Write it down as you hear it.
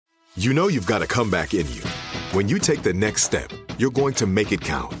You know you've got a comeback in you. When you take the next step, you're going to make it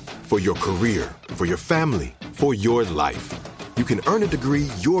count. For your career, for your family, for your life. You can earn a degree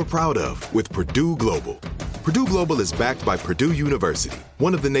you're proud of with Purdue Global. Purdue Global is backed by Purdue University,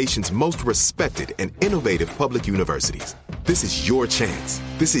 one of the nation's most respected and innovative public universities. This is your chance.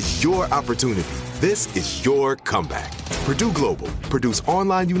 This is your opportunity. This is your comeback. Purdue Global, Purdue's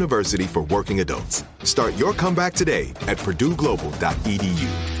online university for working adults. Start your comeback today at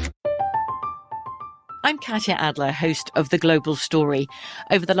purdueglobal.edu. I'm Katya Adler, host of The Global Story.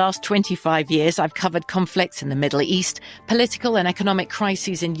 Over the last 25 years, I've covered conflicts in the Middle East, political and economic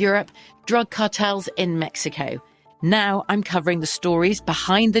crises in Europe, drug cartels in Mexico. Now I'm covering the stories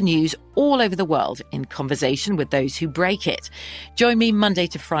behind the news all over the world in conversation with those who break it. Join me Monday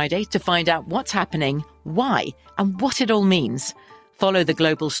to Friday to find out what's happening, why, and what it all means. Follow The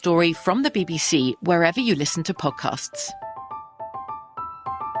Global Story from the BBC wherever you listen to podcasts.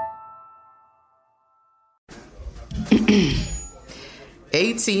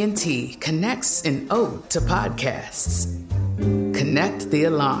 AT&T connects an ode to podcasts. Connect the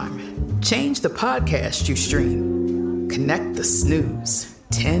alarm. Change the podcast you stream. Connect the snooze.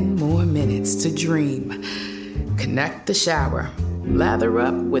 10 more minutes to dream. Connect the shower. Lather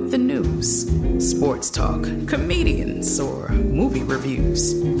up with the news. Sports talk, comedians, or movie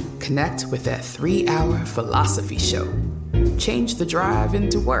reviews. Connect with that 3-hour philosophy show. Change the drive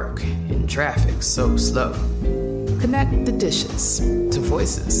into work in traffic so slow. Connect the dishes to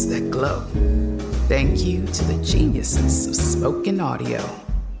voices that glow. Thank you to the geniuses of spoken audio.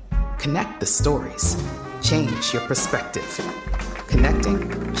 Connect the stories. Change your perspective.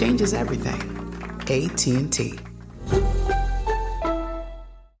 Connecting changes everything. AT&T.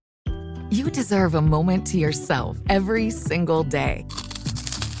 You deserve a moment to yourself every single day.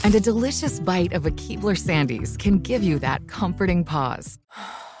 And a delicious bite of a Keebler Sandies can give you that comforting pause.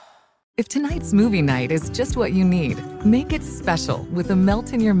 If tonight's movie night is just what you need, make it special with the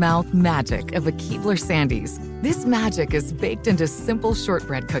melt-in-your-mouth magic of a Keebler Sandies. This magic is baked into simple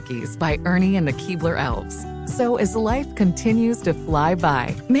shortbread cookies by Ernie and the Keebler Elves. So as life continues to fly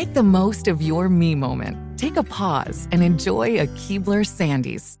by, make the most of your me moment. Take a pause and enjoy a Keebler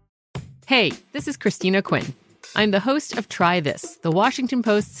Sandies. Hey, this is Christina Quinn. I'm the host of Try This, the Washington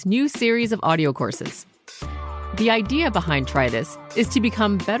Post's new series of audio courses. The idea behind Try This is to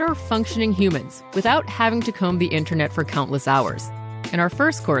become better functioning humans without having to comb the internet for countless hours. In our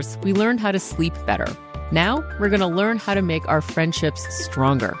first course, we learned how to sleep better. Now, we're going to learn how to make our friendships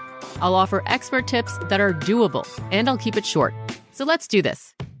stronger. I'll offer expert tips that are doable, and I'll keep it short. So let's do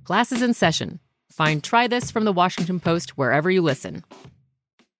this. Class is in session. Find Try This from the Washington Post wherever you listen.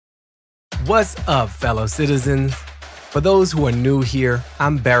 What's up, fellow citizens? For those who are new here,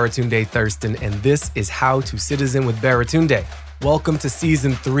 I'm Baratunde Thurston, and this is How to Citizen with Baratunde. Welcome to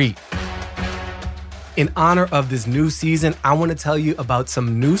Season 3. In honor of this new season, I want to tell you about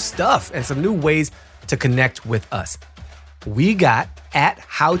some new stuff and some new ways to connect with us. We got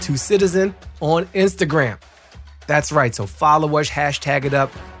 @HowToCitizen on Instagram. That's right, so follow us, hashtag it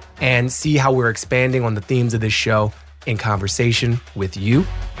up, and see how we're expanding on the themes of this show in conversation with you.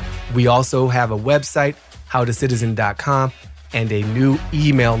 We also have a website, howtocitizen.com, and a new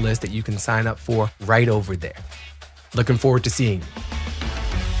email list that you can sign up for right over there. Looking forward to seeing you.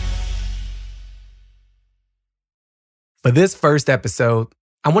 For this first episode,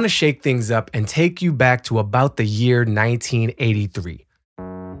 I want to shake things up and take you back to about the year 1983.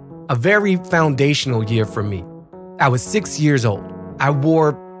 A very foundational year for me. I was 6 years old. I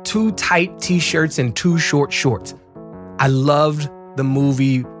wore 2 tight t-shirts and 2 short shorts. I loved the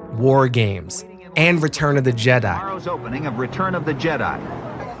movie War Games and Return of the Jedi. Tomorrow's opening of Return of the Jedi.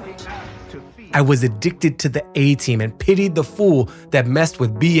 I was addicted to the A-Team and pitied the fool that messed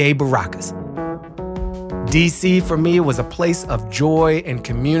with B.A. Baracus. D.C. for me was a place of joy and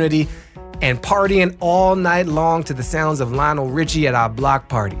community and partying all night long to the sounds of Lionel Richie at our block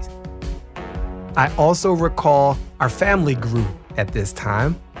parties. I also recall our family grew at this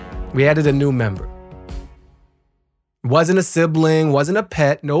time. We added a new member. Wasn't a sibling, wasn't a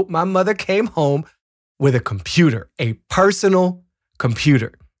pet. Nope, my mother came home with a computer, a personal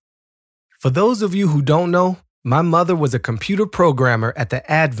computer. For those of you who don't know, my mother was a computer programmer at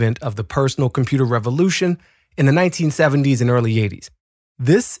the advent of the personal computer revolution in the 1970s and early 80s.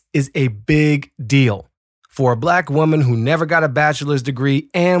 This is a big deal for a Black woman who never got a bachelor's degree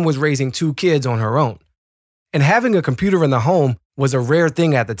and was raising 2 kids on her own. And having a computer in the home was a rare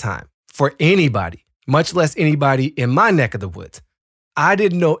thing at the time for anybody, much less anybody in my neck of the woods. I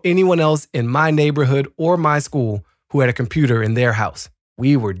didn't know anyone else in my neighborhood or my school who had a computer in their house.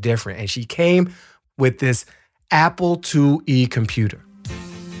 We were different. And she came with this Apple IIe computer.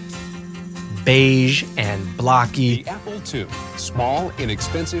 beige and blocky. The Apple II, small,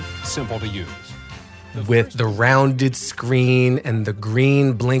 inexpensive, simple to use. With the rounded screen and the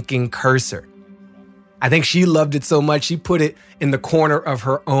green blinking cursor. I think she loved it so much she put it in the corner of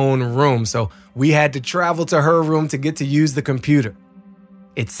her own room, so we had to travel to her room to get to use the computer.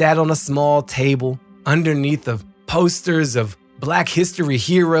 It sat on a small table underneath of posters of Black history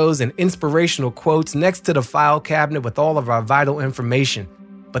heroes and inspirational quotes next to the file cabinet with all of our vital information.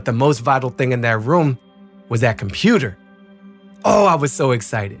 But the most vital thing in that room was that computer. Oh, I was so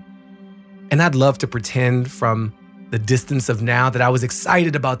excited. And I'd love to pretend from the distance of now that I was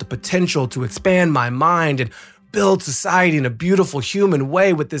excited about the potential to expand my mind and build society in a beautiful human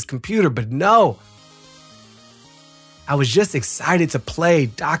way with this computer, but no. I was just excited to play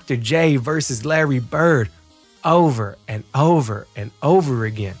Dr. J versus Larry Bird over and over and over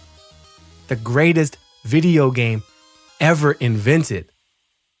again. The greatest video game ever invented.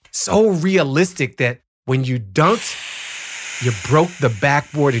 So realistic that when you dunked, you broke the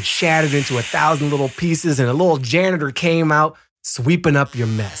backboard, it shattered into 1,000 little pieces, and a little janitor came out sweeping up your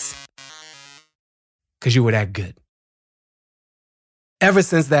mess. Because you were that good. Ever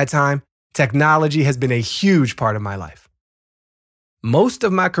since that time, technology has been a huge part of my life. Most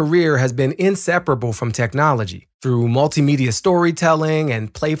of my career has been inseparable from technology through multimedia storytelling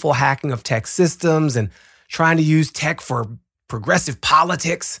and playful hacking of tech systems and trying to use tech for progressive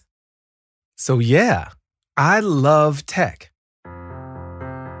politics. So yeah, I love tech.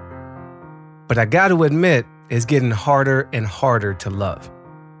 But I got to admit, it's getting harder and harder to love.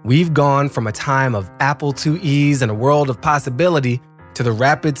 We've gone from a time of Apple IIe's and a world of possibility to the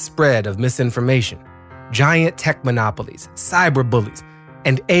rapid spread of misinformation, giant tech monopolies, cyberbullies,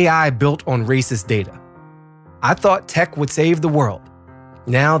 and AI built on racist data. I thought tech would save the world.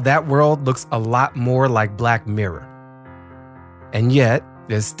 Now that world looks a lot more like Black Mirror. And yet,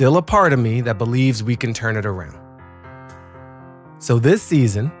 there's still a part of me that believes we can turn it around. So this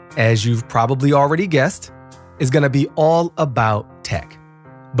season, as you've probably already guessed, is going to be all about tech.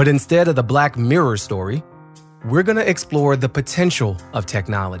 But instead of the Black Mirror story, we're going to explore the potential of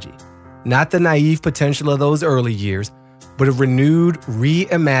technology. Not the naive potential of those early years, but a renewed,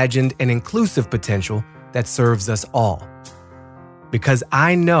 reimagined, and inclusive potential that serves us all. Because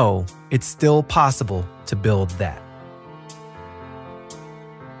I know it's still possible to build that.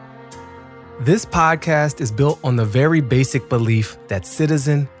 This podcast is built on the very basic belief that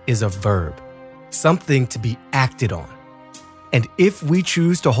citizen is a verb, something to be acted on. And if we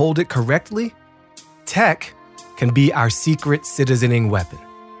choose to hold it correctly, tech can be our secret citizening weapon.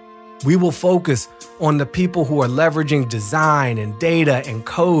 We will focus on the people who are leveraging design and data and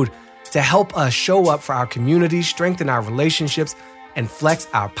code to help us show up for our communities, strengthen our relationships, and flex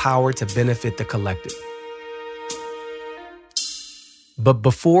our power to benefit the collective. But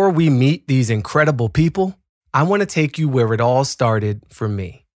before we meet these incredible people, I want to take you where it all started for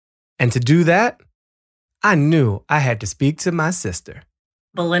me. And to do that, I knew I had to speak to my sister.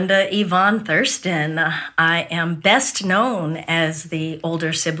 Belinda Yvonne Thurston. I am best known as the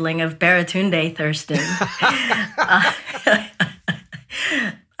older sibling of Baratunde Thurston.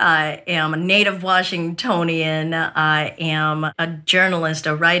 I am a native Washingtonian. I am a journalist,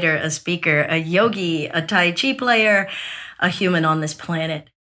 a writer, a speaker, a yogi, a Tai Chi player, a human on this planet.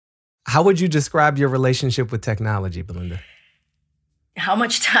 How would you describe your relationship with technology, Belinda? How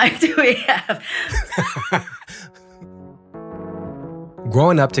much time do we have?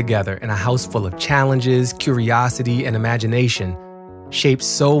 Growing up together in a house full of challenges, curiosity, and imagination shaped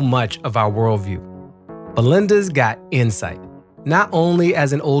so much of our worldview. Belinda's got insight, not only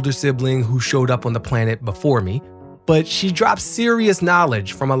as an older sibling who showed up on the planet before me, but she drops serious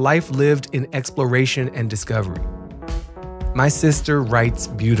knowledge from a life lived in exploration and discovery. My sister writes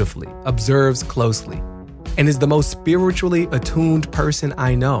beautifully, observes closely, and is the most spiritually attuned person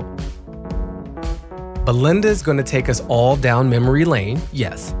I know. Belinda's going to take us all down memory lane,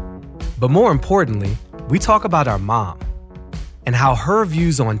 yes. But more importantly, we talk about our mom and how her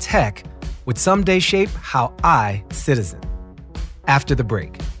views on tech would someday shape how I citizen. After the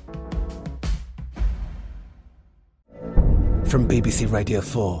break. From BBC Radio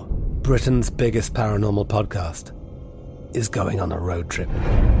 4, Britain's biggest paranormal podcast is going on a road trip.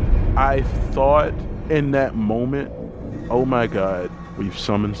 I thought in that moment, oh my God, we've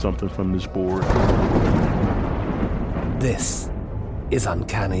summoned something from this board. This is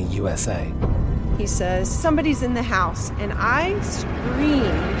Uncanny USA. He says, somebody's in the house, and I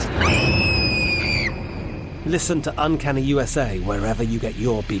screamed. Listen to Uncanny USA wherever you get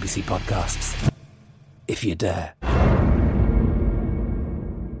your BBC podcasts, if you dare.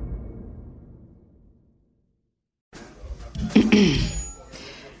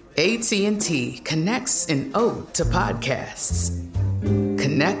 AT&T connects an ode to podcasts.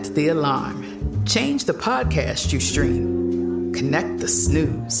 Connect the alarm. Change the podcast you stream. Connect the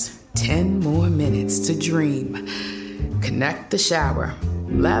snooze. 10 more minutes to dream. Connect the shower.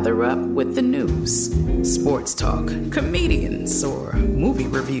 Lather up with the news. Sports talk, comedians, or movie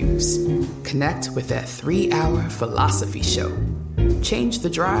reviews. Connect with that 3-hour philosophy show. Change the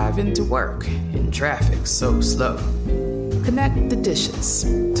drive into work in traffic so slow. Connect the dishes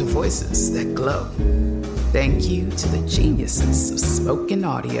to voices that glow. Thank you to the geniuses of spoken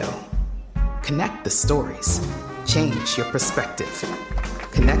audio. Connect the stories. Change your perspective.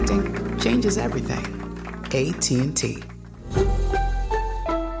 Connecting changes everything. AT&T.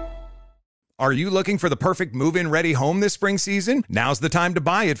 Are you looking for the perfect move-in ready home this spring season? Now's the time to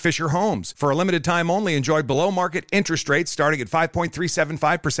buy at Fisher Homes. For a limited time only, enjoy below-market interest rates starting at 5.375%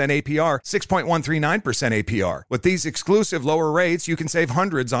 APR, 6.139% APR. With these exclusive lower rates, you can save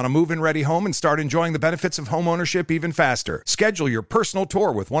hundreds on a move-in ready home and start enjoying the benefits of homeownership even faster. Schedule your personal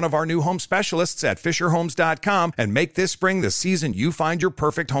tour with one of our new home specialists at FisherHomes.com and make this spring the season you find your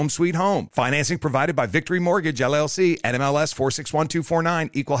perfect home sweet home. Financing provided by Victory Mortgage, LLC, NMLS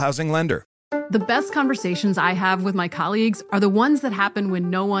 461249, Equal Housing Lender. The best conversations I have with my colleagues are the ones that happen when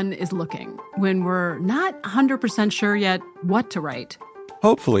no one is looking, when we're not 100% sure yet what to write.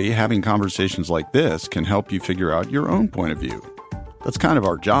 Hopefully, having conversations like this can help you figure out your own point of view. That's kind of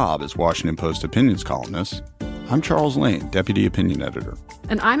our job as Washington Post opinions columnists. I'm Charles Lane, Deputy Opinion Editor.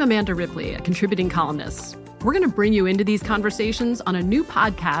 And I'm Amanda Ripley, a contributing columnist. We're going to bring you into these conversations on a new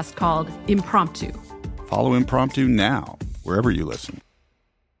podcast called Impromptu. Follow Impromptu now, wherever you listen.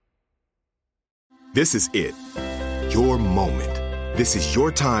 This is it. Your moment. This is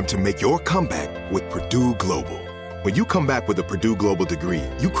your time to make your comeback with Purdue Global. When you come back with a Purdue Global degree,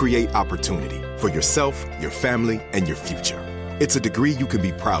 you create opportunity for yourself, your family, and your future. It's a degree you can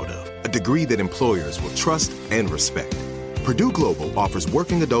be proud of, a degree that employers will trust and respect. Purdue Global offers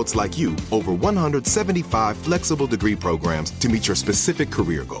working adults like you over 175 flexible degree programs to meet your specific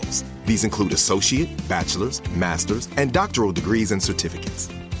career goals. These include associate, bachelor's, master's, and doctoral degrees and certificates.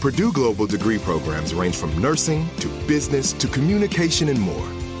 Purdue Global degree programs range from nursing to business to communication and more.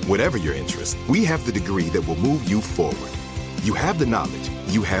 Whatever your interest, we have the degree that will move you forward. You have the knowledge,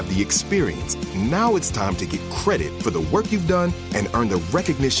 you have the experience. Now it's time to get credit for the work you've done and earn the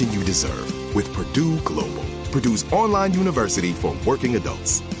recognition you deserve with Purdue Global, Purdue's online university for working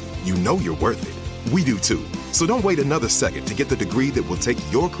adults. You know you're worth it. We do too. So don't wait another second to get the degree that will take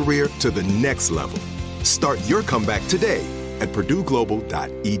your career to the next level. Start your comeback today at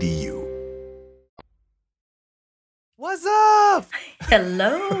purdueglobal.edu. What's up?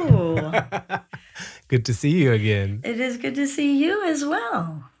 Hello. Good to see you again. It is good to see you as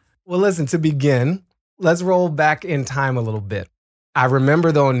well. Well, listen, to begin, let's roll back in time a little bit. I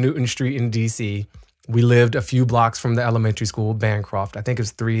remember, though, on Newton Street in D.C., we lived a few blocks from the elementary school, Bancroft. I think it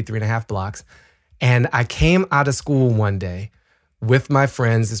was 3.5 blocks. And I came out of school one day with my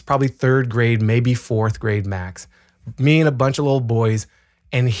friends. It's probably third grade, maybe fourth grade max. Me and a bunch of little boys.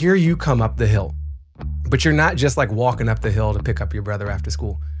 And here you come up the hill. But you're not just like walking up the hill to pick up your brother after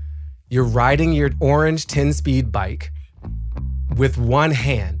school. You're riding your orange 10-speed bike with one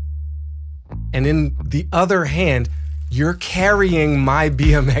hand. And in the other hand, you're carrying my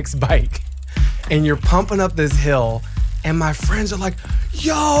BMX bike. And you're pumping up this hill. And my friends are like,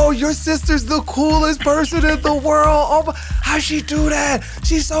 yo, your sister's the coolest person in the world. Oh, how'd she do that?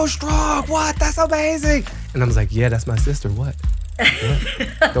 She's so strong. What? That's amazing. And I was like, yeah, that's my sister. What?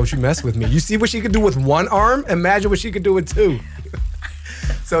 Don't you mess with me. You see what she could do with one arm? Imagine what she could do with two.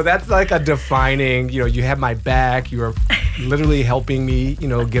 So that's like a defining, you have my back. You're literally helping me,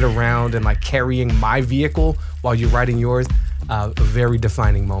 get around and like carrying my vehicle while you're riding yours. A very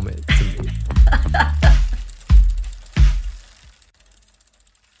defining moment to me.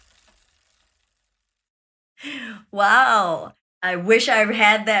 Wow. I wish I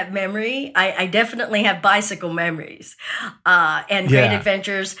had that memory. I definitely have bicycle memories and great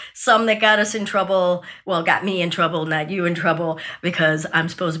adventures. Some that got us in trouble. Well, got me in trouble, not you in trouble, because I'm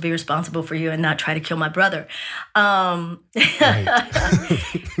supposed to be responsible for you and not try to kill my brother.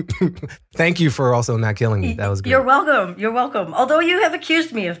 Thank you for also not killing me. That was good. You're welcome. You're welcome. Although you have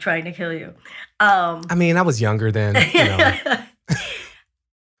accused me of trying to kill you. I mean, I was younger then.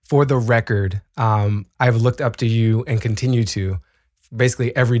 For the record, I've looked up to you and continue to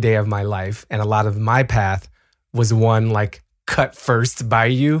basically every day of my life. And a lot of my path was one like cut first by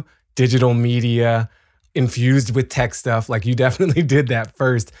you, digital media, infused with tech stuff. Like you definitely did that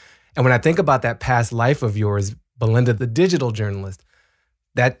first. And when I think about that past life of yours, Belinda, the digital journalist,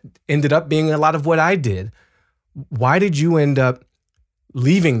 that ended up being a lot of what I did. Why did you end up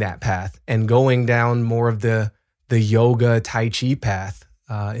leaving that path and going down more of the yoga Tai Chi path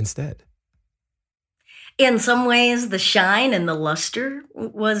instead? In some ways, the shine and the luster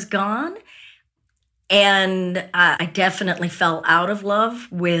was gone. And I definitely fell out of love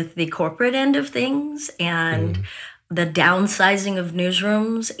with the corporate end of things and the downsizing of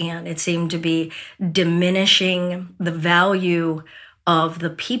newsrooms. And it seemed to be diminishing the value of the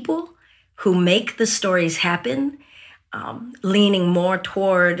people who make the stories happen, leaning more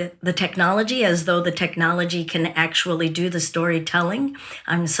toward the technology as though the technology can actually do the storytelling.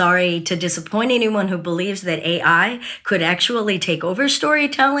 I'm sorry to disappoint anyone who believes that AI could actually take over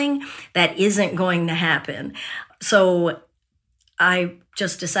storytelling. That isn't going to happen. So I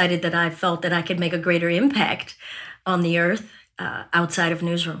just decided that I felt that I could make a greater impact on the earth outside of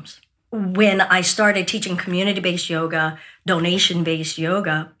newsrooms. When I started teaching community-based yoga, donation-based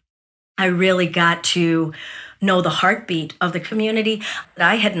yoga, I really got to know the heartbeat of the community.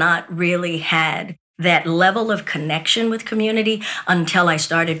 I had not really had that level of connection with community until I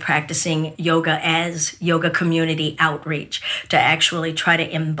started practicing yoga as yoga community outreach, to actually try to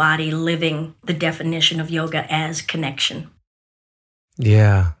embody living the definition of yoga as connection.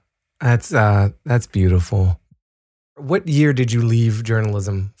 Yeah, that's beautiful. What year did you leave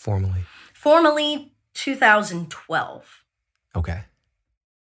journalism formally? Formally, 2012. Okay.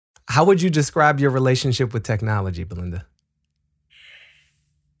 How would you describe your relationship with technology, Belinda?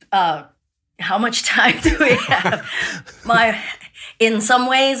 How much time do we have? In some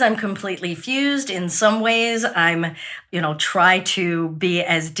ways, I'm completely fused. In some ways, I'm, try to be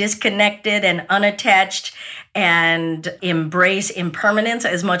as disconnected and unattached and embrace impermanence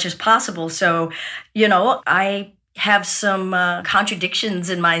as much as possible. So, I have some contradictions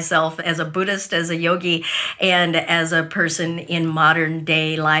in myself as a Buddhist, as a yogi, and as a person in modern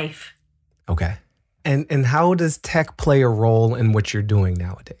day life. Okay. And how does tech play a role in what you're doing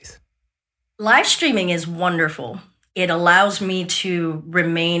nowadays? Live streaming is wonderful. It allows me to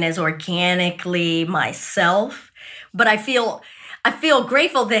remain as organically myself, but I feel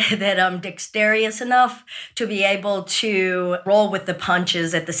grateful that I'm dexterous enough to be able to roll with the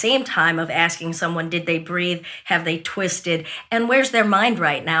punches at the same time of asking someone, did they breathe? Have they twisted? And where's their mind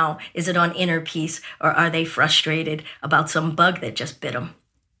right now? Is it on inner peace, or are they frustrated about some bug that just bit them?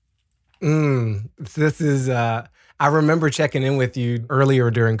 This is, I remember checking in with you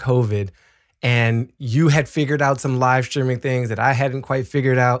earlier during COVID, and you had figured out some live streaming things that I hadn't quite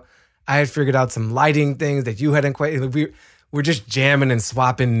figured out. I had figured out some lighting things that you hadn't quite. We're just jamming and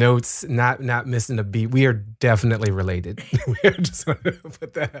swapping notes, not missing a beat. We are definitely related. We just want to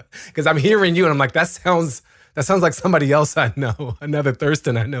put that, because I'm hearing you and I'm like, that sounds like somebody else I know, another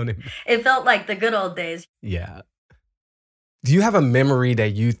Thurston I know. It felt like the good old days. Yeah. Do you have a memory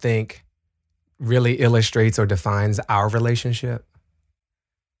that you think really illustrates or defines our relationship?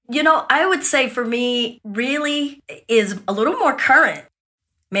 I would say for me, really is a little more current,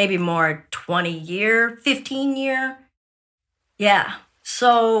 maybe more 20-year, 15-year. Yeah.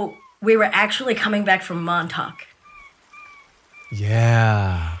 So we were actually coming back from Montauk.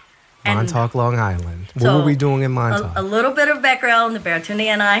 Yeah. Montauk, Long Island. What were we doing in Montauk? A little bit of background. The Baratunde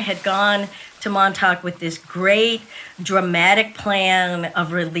and I had gone to Montauk with this great dramatic plan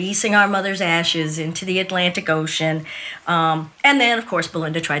of releasing our mother's ashes into the Atlantic Ocean. And then, of course,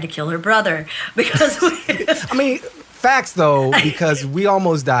 Belinda tried to kill her brother because facts, though, because we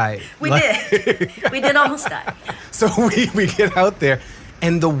almost died. We did. We did almost die. So we get out there,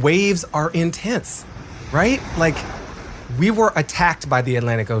 and the waves are intense, right? Like, we were attacked by the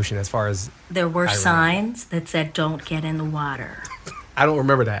Atlantic Ocean as far as there were signs that said, don't get in the water. I don't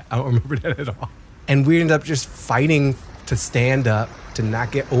remember that. I don't remember that at all. And we ended up just fighting to stand up, to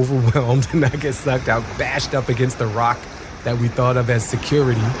not get overwhelmed, to not get sucked out, bashed up against the rock that we thought of as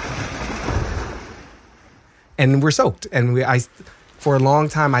security. And we're soaked. And for a long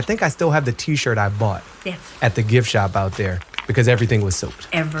time, I think I still have the T-shirt I bought at the gift shop out there because everything was soaked.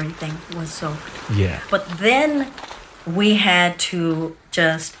 Everything was soaked. Yeah. But then we had to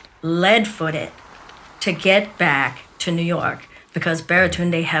just lead-foot it to get back to New York because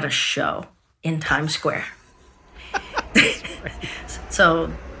Baratunde had a show in Times Square.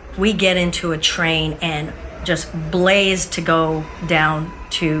 So we get into a train and just blaze to go down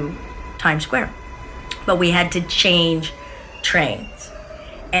to Times Square. But we had to change trains.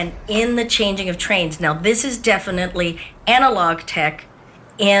 And in the changing of trains, now this is definitely analog tech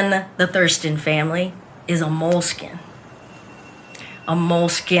in the Thurston family, is a Moleskine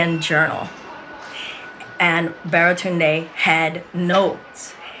journal. And Baratunde had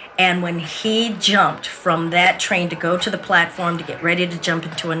notes. And when he jumped from that train to go to the platform to get ready to jump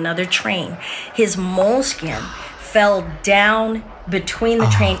into another train, his Moleskine fell down between the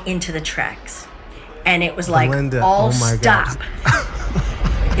train into the tracks. And it was like Belinda, all stop.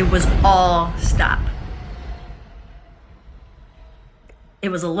 It was all stop. It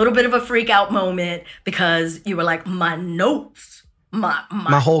was a little bit of a freak out moment because you were like, my notes, my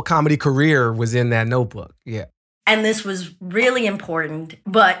whole comedy career was in that notebook. Yeah. And this was really important,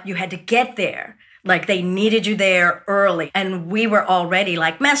 but you had to get there. Like they needed you there early. And we were already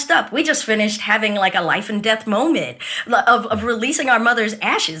like messed up. We just finished having like a life and death moment of releasing our mother's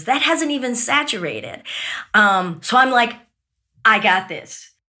ashes. That hasn't even saturated. So I'm like, I got this.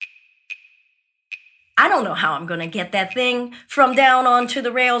 I don't know how I'm going to get that thing from down onto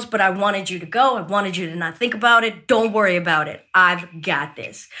the rails, but I wanted you to go. I wanted you to not think about it. Don't worry about it. I've got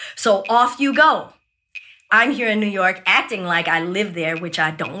this. So off you go. I'm here in New York acting like I live there, which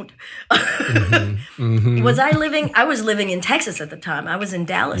I don't. I was living in Texas at the time. I was in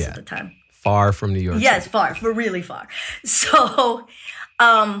Dallas at the time. Far from New York. Yes, far, really far. So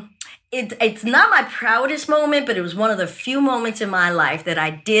it's not my proudest moment, but it was one of the few moments in my life that I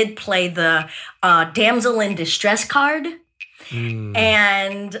did play the damsel in distress card.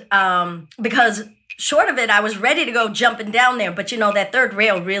 And because short of it, I was ready to go jumping down there. But, that third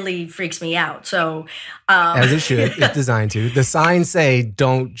rail really freaks me out. So as it should. It's designed to. The signs say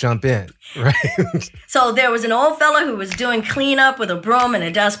don't jump in, right? So there was an old fella who was doing cleanup with a broom and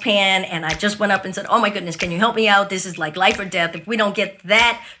a dustpan. And I just went up and said, oh, my goodness, can you help me out? This is like life or death. If we don't get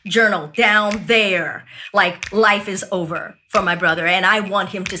that journal down there, like life is over for my brother. And I want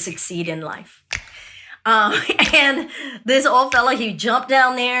him to succeed in life. And this old fella, he jumped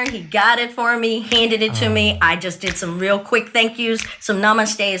down there, he got it for me, handed it to me. I just did some real quick thank yous, some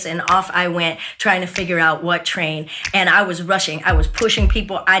namastes, and off I went trying to figure out what train. And I was rushing. I was pushing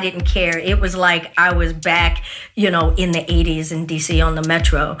people. I didn't care. It was like I was back, in the 80s in DC on the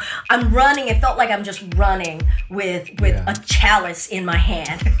Metro. I'm running. It felt like I'm just running with a chalice in my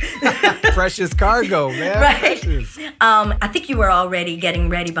hand. Precious cargo, man. Right. Precious. I think you were already getting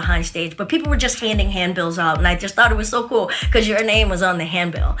ready behind stage, but people were just handing handbills out, and I just thought it was so cool because your name was on the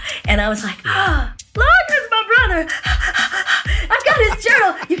handbill. And I was like, look, it's my brother. I've got his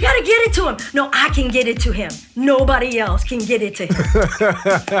journal. You got to get it to him. No, I can get it to him. Nobody else can get it to him.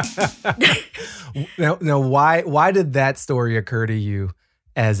 Now, why did that story occur to you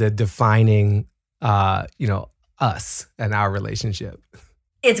as a defining, us and our relationship?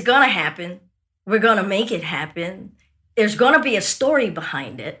 It's going to happen. We're going to make it happen. There's going to be a story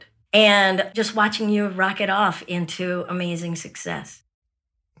behind it. And just watching you rocket off into amazing success.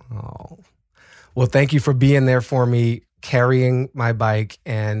 Oh, well, thank you for being there for me, carrying my bike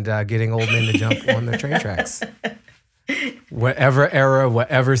and getting old men to jump on the train tracks. Whatever era,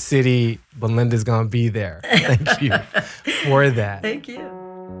 whatever city, Belinda's going to be there. Thank you for that. Thank you.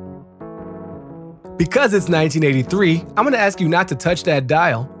 Because it's 1983, I'm going to ask you not to touch that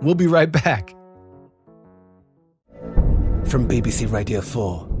dial. We'll be right back. From BBC Radio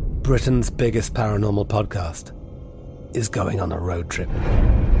 4, Britain's biggest paranormal podcast is going on a road trip.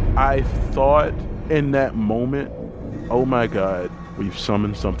 I thought in that moment, oh my God, we've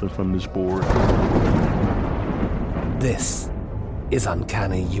summoned something from this board. This is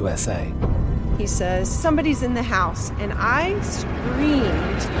Uncanny USA. He says, somebody's in the house, and I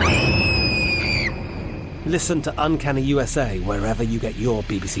screamed. Listen to Uncanny USA wherever you get your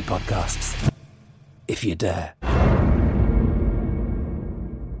BBC podcasts, if you dare.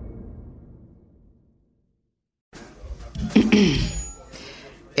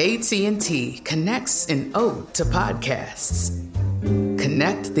 AT&T connects an ode to podcasts.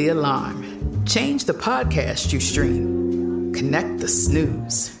 Connect the alarm. Change the podcast you stream. Connect the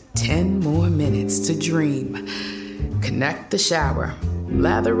snooze. 10 more minutes to dream. Connect the shower.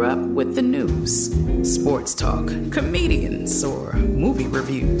 Lather up with the news. Sports talk, comedians, or movie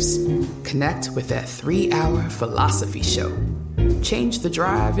reviews. Connect with that 3-hour philosophy show. Change the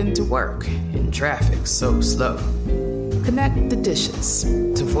drive into work in traffic so slow. Connect the dishes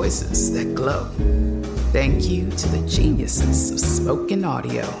to voices that glow. Thank you to the geniuses of spoken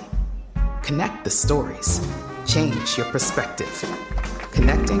audio. Connect the stories. Change your perspective.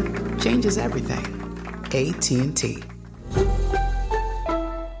 Connecting changes everything. AT&T.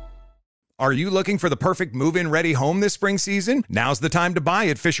 Are you looking for the perfect move-in ready home this spring season? Now's the time to buy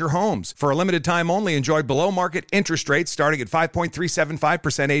at Fisher Homes. For a limited time only, enjoy below-market interest rates starting at 5.375%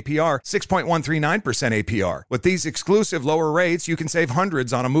 APR, 6.139% APR. With these exclusive lower rates, you can save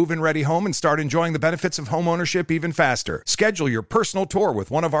hundreds on a move-in ready home and start enjoying the benefits of homeownership even faster. Schedule your personal tour with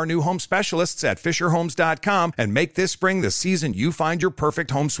one of our new home specialists at FisherHomes.com and make this spring the season you find your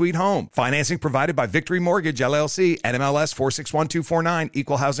perfect home sweet home. Financing provided by Victory Mortgage, LLC, NMLS 461249,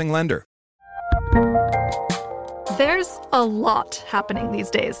 Equal Housing Lender. There's a lot happening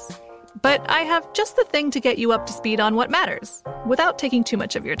these days, but I have just the thing to get you up to speed on what matters without taking too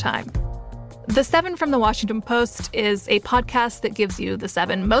much of your time. The 7 from the Washington Post is a podcast that gives you the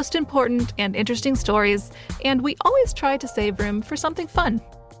 7 most important and interesting stories, and we always try to save room for something fun.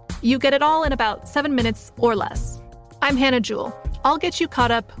 You get it all in about 7 minutes or less. I'm Hannah Jewell. I'll get you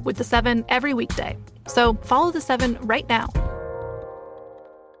caught up with the 7 every weekday. So follow the 7 right now.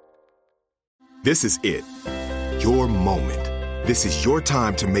 This is it. Your moment. This is your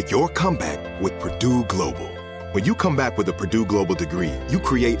time to make your comeback with Purdue Global. When you come back with a Purdue Global degree, you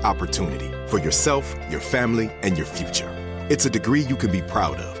create opportunity for yourself, your family, and your future. It's a degree you can be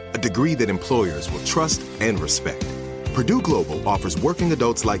proud of, a degree that employers will trust and respect. Purdue Global offers working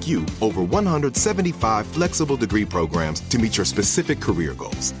adults like you over 175 flexible degree programs to meet your specific career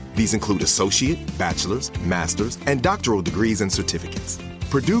goals. These include associate, bachelor's, master's, and doctoral degrees and certificates.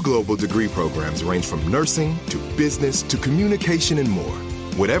 Purdue Global degree programs range from nursing to business to communication and more.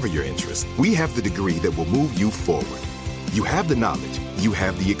 Whatever your interest, we have the degree that will move you forward. You have the knowledge, you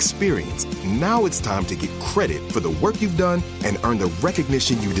have the experience. Now it's time to get credit for the work you've done and earn the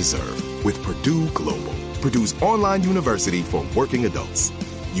recognition you deserve with Purdue Global, Purdue's online university for working adults.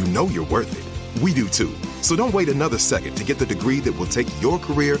 You know you're worth it. We do too. So don't wait another second to get the degree that will take your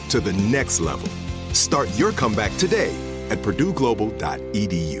career to the next level. Start your comeback today at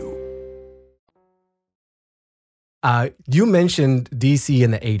purdueglobal.edu. You mentioned DC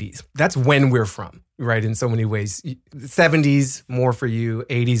in the 80s. That's when we're from, right? In so many ways. 70s more for you,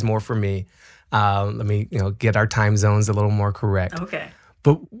 80s more for me. Let me, get our time zones a little more correct. Okay.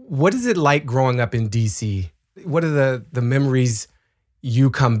 But what is it like growing up in DC? What are the memories you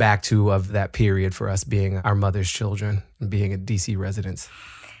come back to of that period for us being our mother's children and being a DC residents?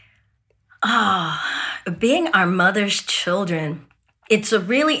 Being our mother's children. It's a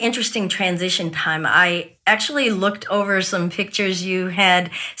really interesting transition time. I actually looked over some pictures you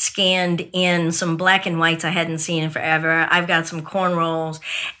had scanned in, some black and whites I hadn't seen in forever. I've got some cornrows,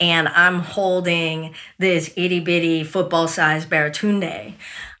 and I'm holding this itty-bitty football-sized Baratunde.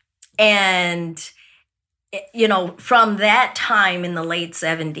 And, from that time in the late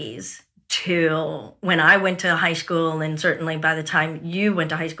 70s till when I went to high school, and certainly by the time you went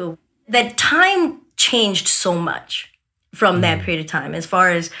to high school, that time changed so much from that period of time, as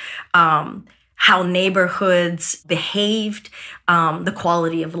far as how neighborhoods behaved, the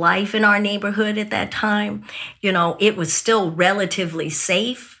quality of life in our neighborhood at that time. It was still relatively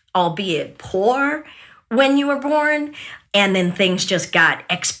safe, albeit poor, when you were born. And then things just got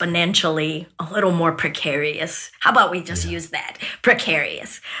exponentially a little more precarious. How about we just use that?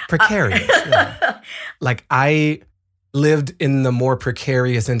 Precarious. Precarious. Yeah. Like I lived in the more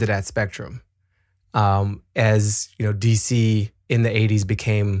precarious end of that spectrum. As DC in the 80s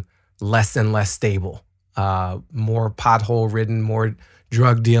became less and less stable, more pothole ridden, more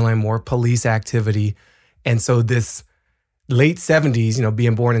drug dealing, more police activity. And so this late 70s,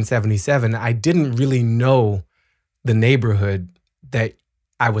 being born in 77, I didn't really know the neighborhood that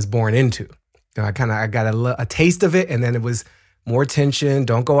I was born into. I got a taste of it, and then it was more tension.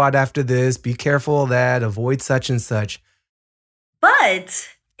 Don't go out after this. Be careful of that. Avoid such and such. But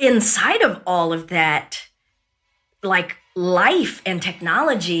inside of all of that, like life and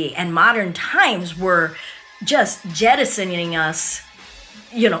technology and modern times were just jettisoning us,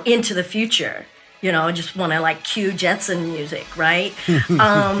 into the future. Just want to cue Jetson music, right?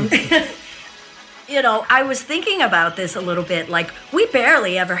 I was thinking about this a little bit. We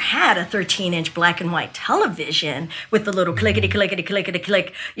barely ever had a 13-inch black and white television with the little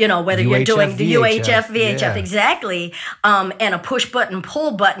clickety-clickety-clickety-click, whether you're doing the UHF, VHF, exactly, and a push-button,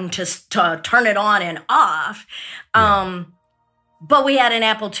 pull button to turn it on and off. But we had an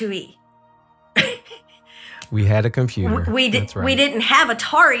Apple IIe. We had a computer. That's right. We didn't have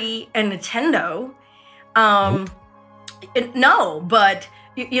Atari and Nintendo. Nope. No, but,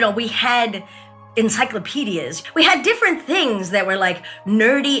 we had encyclopedias. We had different things that were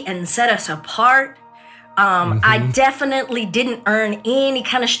nerdy and set us apart. I definitely didn't earn any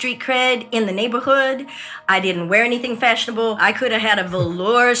kind of street cred in the neighborhood. I didn't wear anything fashionable. I could have had a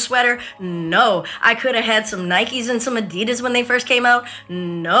velour sweater. No. I could have had some Nikes and some Adidas when they first came out.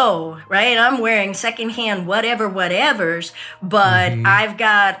 No, right? I'm wearing secondhand whatevers, but I've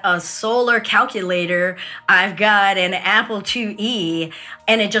got a solar calculator. I've got an Apple IIe,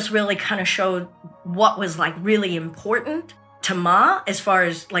 and it just really kind of showed what was really important to Ma as far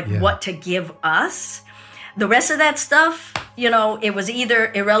as what to give us. The rest of that stuff, it was either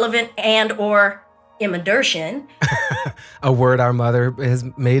irrelevant and or immadertion. A word our mother has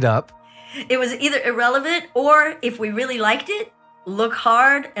made up. It was either irrelevant or, if we really liked it, look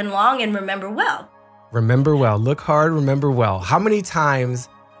hard and long and remember well. Remember well. Look hard, remember well. How many times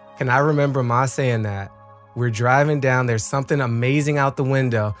can I remember Ma saying that? We're driving down, there's something amazing out the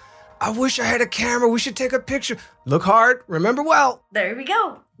window. I wish I had a camera. We should take a picture. Look hard, remember well. There we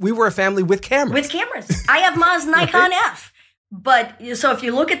go. We were a family with cameras. With cameras. I have Ma's Nikon F. But so if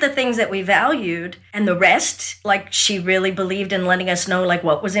you look at the things that we valued and the rest, like she really believed in letting us know like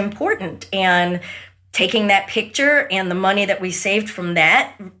what was important and taking that picture and the money that we saved from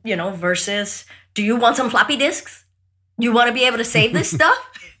that, you know, versus do you want some floppy disks? You want to be able to save this stuff?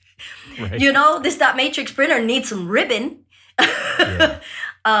 Right. You know, this dot matrix printer needs some ribbon. Yeah.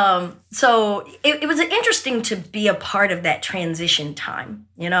 So it was interesting to be a part of that transition time,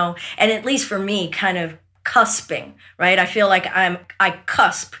 you know, and at least for me, kind of cusping, right? I feel like I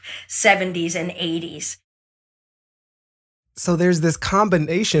cusp 70s and 80s. So there's this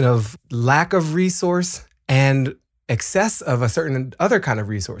combination of lack of resource and excess of a certain other kind of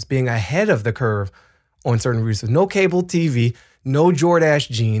resource, being ahead of the curve on certain resources. No cable TV, no Jordache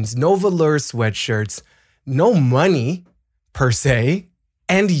jeans, no velour sweatshirts, no money per se,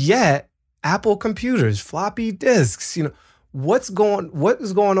 and yet Apple computers, floppy disks, you know, what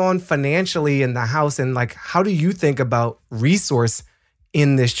is going on financially in the house, and like how do you think about resource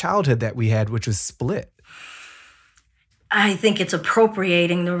in this childhood that we had, which was split? I think it's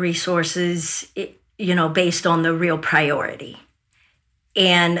appropriating the resources, you know, based on the real priority.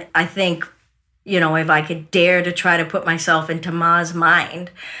 And I think, you know, if I could dare to try to put myself into Ma's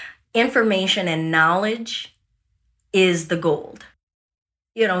mind, information and knowledge is the gold.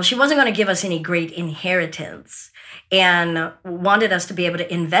 You know, she wasn't going to give us any great inheritance and wanted us to be able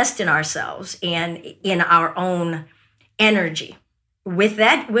to invest in ourselves and in our own energy. With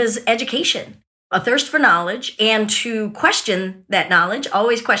that was education, a thirst for knowledge, and to question that knowledge,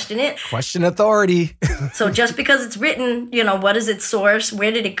 always question it. Question authority. So just because it's written, you know, what is its source?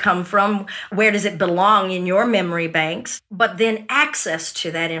 Where did it come from? Where does it belong in your memory banks? But then access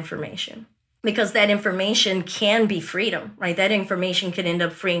to that information. Because that information can be freedom, right? That information could end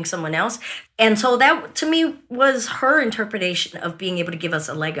up freeing someone else. And so that, to me, was her interpretation of being able to give us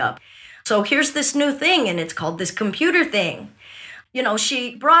a leg up. So here's this new thing, and it's called this computer thing. You know,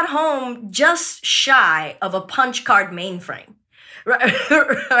 she brought home just shy of a punch card mainframe,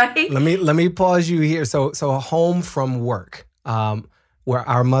 right? Let me pause you here. So home from work, where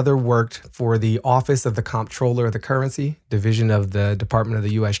our mother worked for the Office of the Comptroller of the Currency, division of the Department of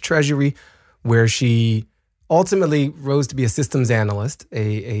the U.S. Treasury, where she ultimately rose to be a systems analyst,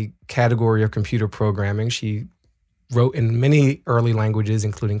 a category of computer programming. She wrote in many early languages,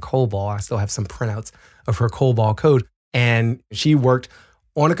 including COBOL. I still have some printouts of her COBOL code. And she worked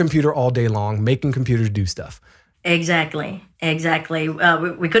on a computer all day long, making computers do stuff. Exactly.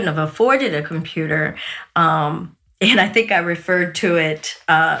 We couldn't have afforded a computer. And I think I referred to it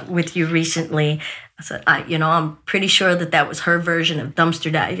with you recently. I said, I'm pretty sure that was her version of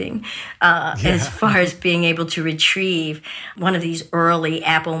dumpster diving as far as being able to retrieve one of these early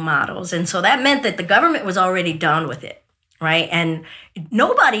Apple models. And so that meant that the government was already done with it, right? And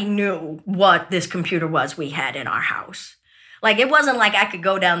nobody knew what this computer was we had in our house. Like, it wasn't like I could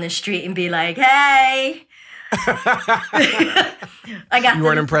go down the street and be like, hey, You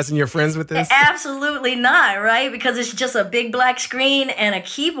weren't impressing your friends with this? Absolutely not, right? Because it's just a big black screen and a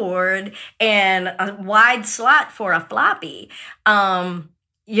keyboard and a wide slot for a floppy.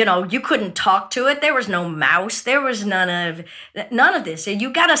 You couldn't talk to it. There was no mouse. There was none of this.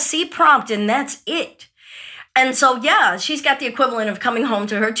 You got a C prompt and that's it. And so, she's got the equivalent of coming home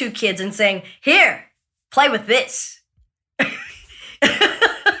to her 2 kids and saying, here, play with this.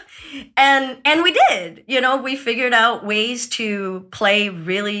 And we did. We figured out ways to play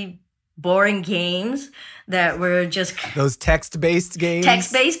really boring games that were just... Those text-based games?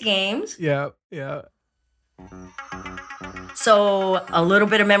 Text-based games. Yeah. So a little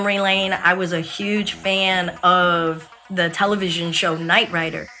bit of memory lane. I was a huge fan of the television show Knight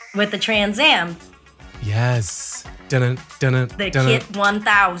Rider with the Trans Am. Yes. The Kit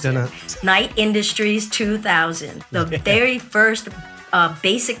 1000. Knight Industries 2000. The very first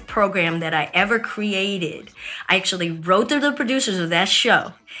basic program that I ever created. I actually wrote to the producers of that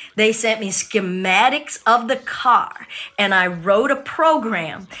show. They sent me schematics of the car, and I wrote a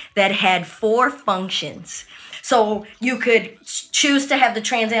program that had 4 functions. So you could choose to have the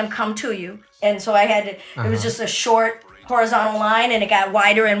Trans Am come to you. And so I had to, it was just a short horizontal line, and it got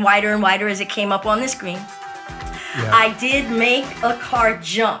wider and wider and wider as it came up on the screen. Yeah. I did make a car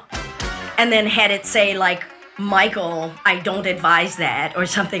jump and then had it say, like, Michael, I don't advise that, or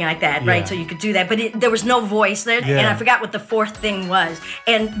something like that, right? Yeah. So you could do that, but there was no voice there, and I forgot what the fourth thing was.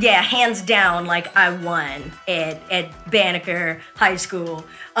 And yeah, hands down, like I won at Banneker High School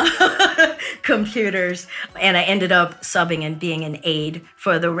computers, and I ended up subbing and being an aide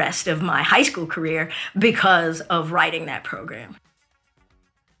for the rest of my high school career because of writing that program.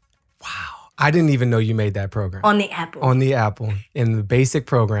 I didn't even know you made that program. On the Apple. On the Apple, in the basic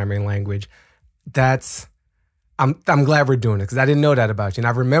programming language. I'm glad we're doing it, because I didn't know that about you. And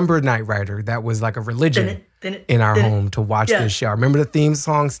I remember Knight Rider. That was like a religion in our home to watch this show. I remember the theme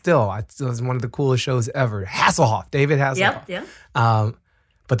song still. It was one of the coolest shows ever. Hasselhoff, David Hasselhoff. Yep.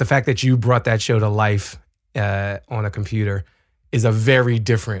 But the fact that you brought that show to life on a computer is a very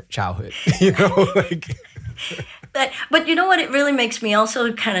different childhood. But you know what it really makes me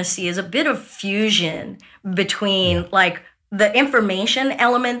also kind of see is a bit of fusion between like the information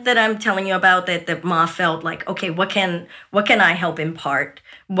element that I'm telling you about that Ma felt like, okay, what can I help impart?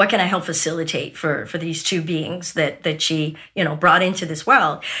 What can I help facilitate for these two beings that she, brought into this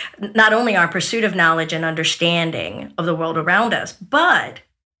world? Not only our pursuit of knowledge and understanding of the world around us, but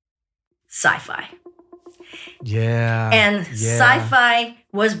sci-fi. Yeah. And sci-fi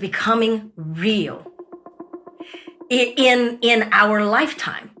was becoming real in our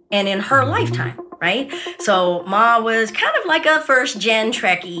lifetime and in her lifetime, right? So Ma was kind of like a first-gen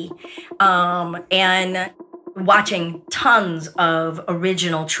Trekkie, and watching tons of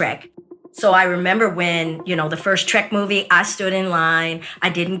original Trek. So I remember when, the first Trek movie, I stood in line. I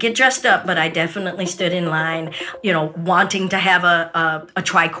didn't get dressed up, but I definitely stood in line, wanting to have a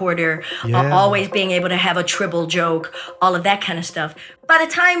tricorder, always being able to have a tribble joke, all of that kind of stuff. By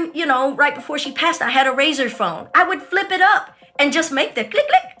the time, right before she passed, I had a Razor phone. I would flip it up and just make the click,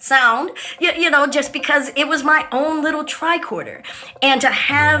 click sound, just because it was my own little tricorder. And to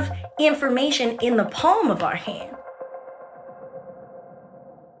have information in the palm of our hand.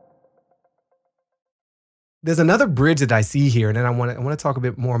 There's another bridge that I see here, and then I want to talk a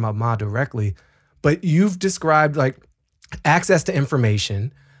bit more about Ma directly. But you've described like access to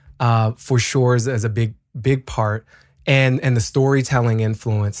information for sure as a big part, and the storytelling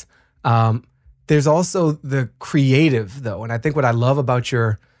influence. There's also the creative though, and I think what I love about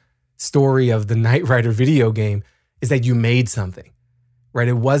your story of the Knight Rider video game is that you made something, right?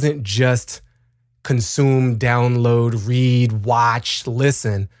 It wasn't just consume, download, read, watch,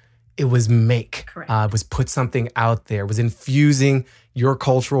 listen. It was make. It was put something out there. It was infusing your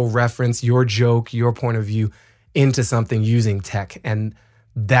cultural reference, your joke, your point of view into something using tech. And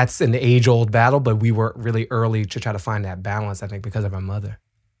that's an age-old battle, but we were really early to try to find that balance, I think, because of our mother.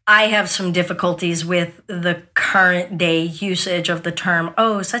 I have some difficulties with the current day usage of the term,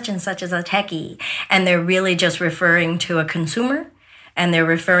 such and such is a techie. And they're really just referring to a consumer, and they're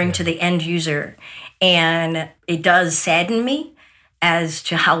referring to the end user. And it does sadden me as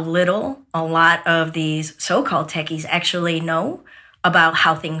to how little a lot of these so-called techies actually know about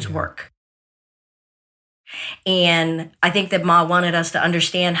how things work. And I think that Ma wanted us to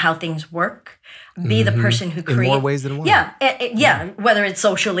understand how things work, be the person who creates. In more ways than one. Yeah, whether it's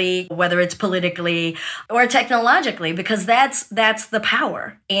socially, whether it's politically, or technologically, because that's the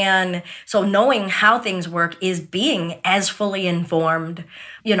power. And so knowing how things work is being as fully informed,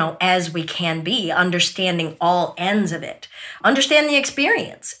 as we can be, understanding all ends of it. Understand the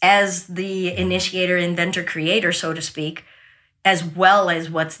experience as the initiator, inventor, creator, so to speak, as well as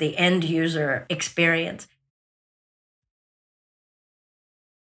what's the end user experience.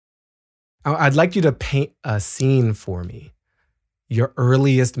 I'd like you to paint a scene for me. Your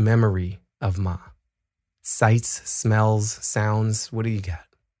earliest memory of Ma. Sights, smells, sounds. What do you got?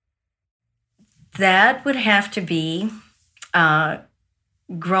 That would have to be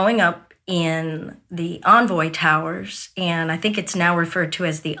growing up in the Envoy Towers, and I think it's now referred to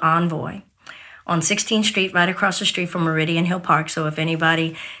as the Envoy, on 16th Street, right across the street from Meridian Hill Park. So if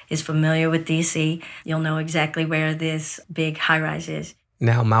anybody is familiar with D.C., you'll know exactly where this big high-rise is.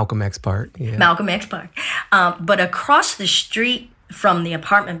 Now Malcolm X Park. Yeah. Malcolm X Park. But across the street from the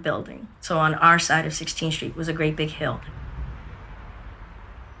apartment building, so on our side of 16th Street, was a great big hill.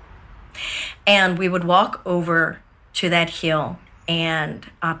 And we would walk over to that hill and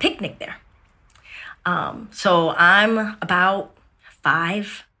picnic there. So I'm about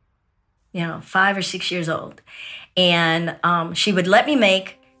 5 or 6 years old. And she would let me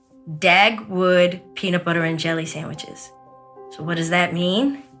make Dagwood peanut butter and jelly sandwiches. So what does that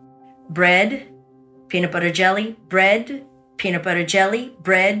mean? Bread, peanut butter jelly, bread, peanut butter jelly,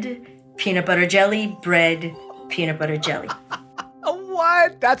 bread, peanut butter jelly, bread, peanut butter jelly.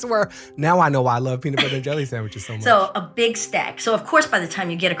 What? That's where, now I know why I love peanut butter and jelly sandwiches so much. So a big stack. So of course, by the time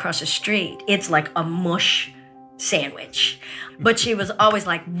you get across the street, it's like a mush sandwich. But she was always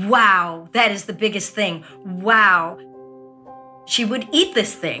like, wow, that is the biggest thing. Wow. She would eat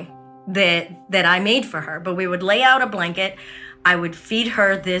this thing that I made for her, but we would lay out a blanket. I would feed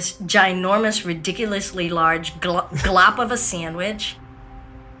her this ginormous, ridiculously large glop of a sandwich.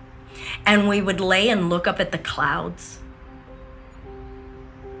 And we would lay and look up at the clouds.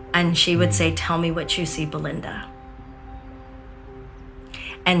 And she would say, tell me what you see, Belinda.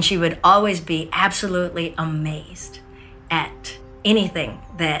 And she would always be absolutely amazed at anything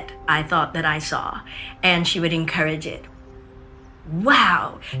that I thought that I saw. And she would encourage it.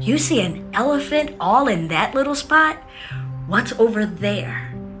 Wow, you see an elephant all in that little spot? What's over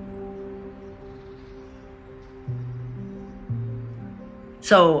there?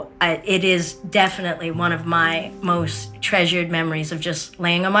 So it is definitely one of my most treasured memories of just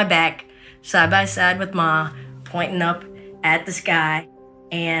laying on my back, side by side with Ma, pointing up at the sky,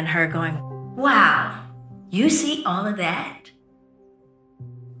 and her going, wow, you see all of that?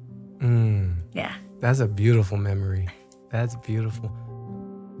 Yeah. That's a beautiful memory. That's beautiful.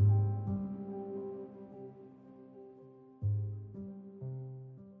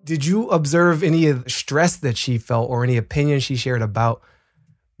 Did you observe any of the stress that she felt or any opinions she shared about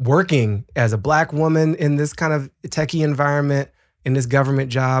working as a Black woman in this kind of techie environment, in this government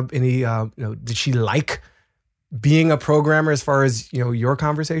job? Any, did she like being a programmer as far as, your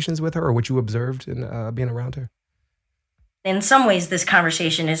conversations with her or what you observed in being around her? In some ways, this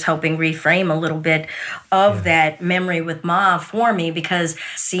conversation is helping reframe a little bit of that memory with Ma for me, because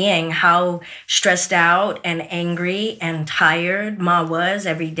seeing how stressed out and angry and tired Ma was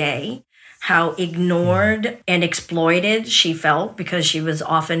every day, how ignored and exploited she felt, because she was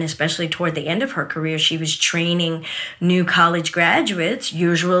often, especially toward the end of her career, she was training new college graduates,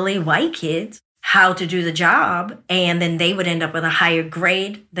 usually white kids, how to do the job, and then they would end up with a higher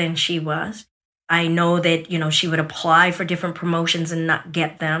grade than she was. I know that, she would apply for different promotions and not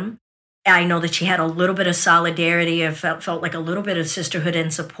get them. I know that she had a little bit of solidarity, or felt like a little bit of sisterhood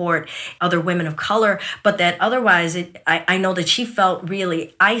and support other women of color, but that otherwise, I know that she felt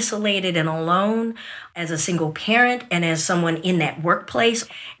really isolated and alone as a single parent and as someone in that workplace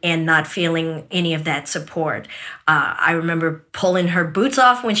and not feeling any of that support. I remember pulling her boots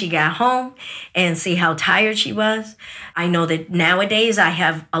off when she got home and see how tired she was. I know that nowadays I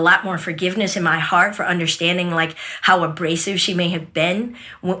have a lot more forgiveness in my heart for understanding like how abrasive she may have been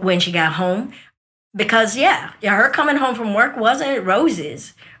when she got home. Because her coming home from work wasn't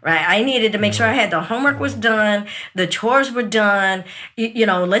roses, right? I needed to make sure I had the homework was done, the chores were done.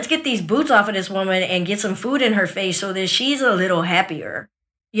 Let's get these boots off of this woman and get some food in her face so that she's a little happier.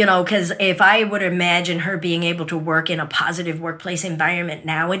 Because if I would imagine her being able to work in a positive workplace environment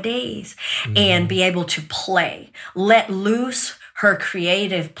nowadays and be able to play, let loose her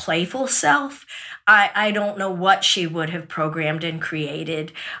creative, playful self, I don't know what she would have programmed and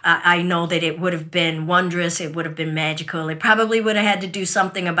created. I know that it would have been wondrous. It would have been magical. It probably would have had to do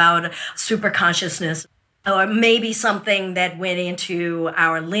something about super consciousness, or maybe something that went into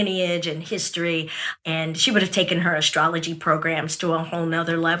our lineage and history. And she would have taken her astrology programs to a whole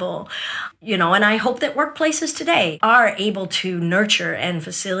nother level. And I hope that workplaces today are able to nurture and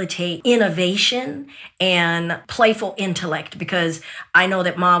facilitate innovation and playful intellect, because I know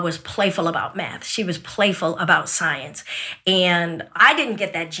that Ma was playful about math. She was playful about science. And I didn't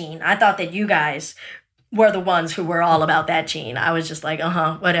get that gene. I thought that you guys were the ones who were all about that gene. I was just like,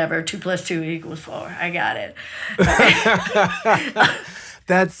 whatever, 2 + 2 = 4. I got it.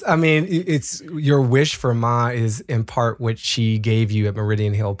 It's your wish for Ma is in part what she gave you at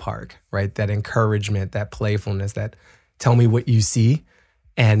Meridian Hill Park, right? That encouragement, that playfulness, that tell me what you see,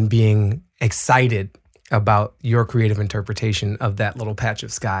 and being excited about your creative interpretation of that little patch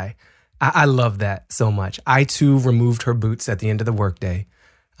of sky. I love that so much. I too removed her boots at the end of the workday.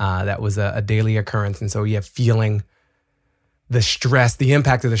 That was a daily occurrence. And so, feeling the stress, the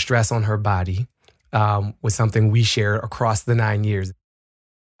impact of the stress on her body was something we shared across the 9 years.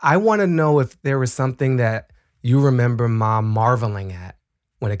 I want to know if there was something that you remember Ma marveling at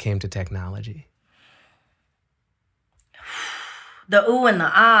when it came to technology. The ooh and the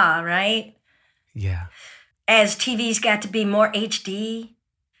ah, right? Yeah. As TVs got to be more HD,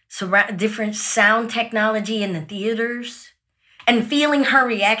 different sound technology in the theaters, and feeling her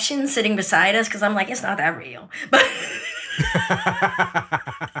reaction sitting beside us, because I'm like, it's not that real. But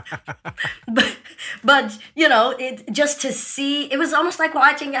it just to see, it was almost like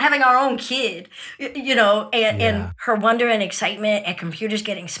having our own kid, and her wonder and excitement at computers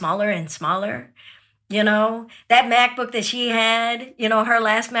getting smaller and smaller. You know, that MacBook that she had, you know, her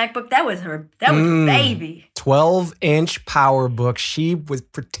last MacBook, that was her baby. 12-inch PowerBook. She was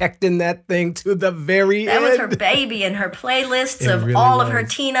protecting that thing to the very end. That was her baby, and her playlists of really all of her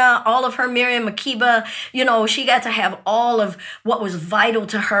Tina, all of her Miriam Makeba. You know, she got to have all of what was vital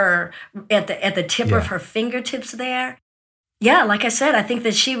to her at the tip of her fingertips there. Yeah, like I said, I think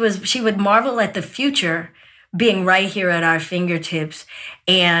that she would marvel at the future being right here at our fingertips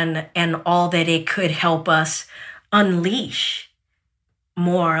and all that it could help us unleash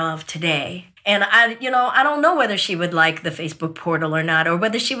more of today. And I don't know whether she would like the Facebook portal or not, or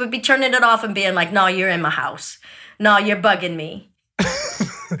whether she would be turning it off and being like, no, you're in my house. No, you're bugging me.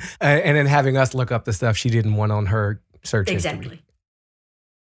 And then having us look up the stuff she didn't want on her search history.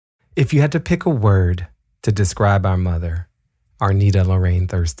 If you had to pick a word to describe our mother, Arnita Lorraine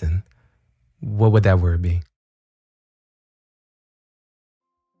Thurston, what would that word be?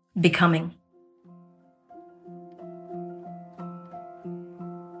 Becoming.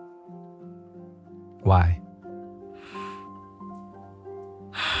 Why?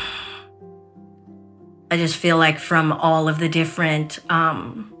 I just feel like from all of the different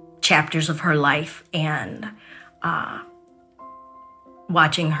chapters of her life and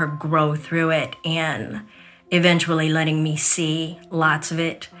watching her grow through it and eventually letting me see lots of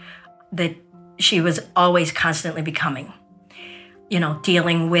it, that she was always constantly becoming. You know,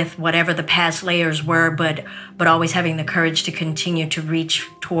 dealing with whatever the past layers were, but always having the courage to continue to reach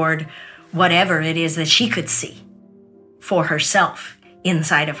toward whatever it is that she could see for herself,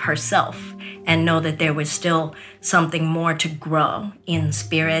 inside of herself, and know that there was still something more to grow in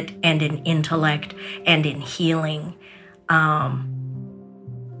spirit and in intellect and in healing. And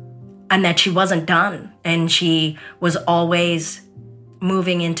that she wasn't done, and she was always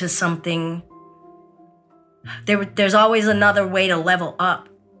moving into something. There's always another way to level up.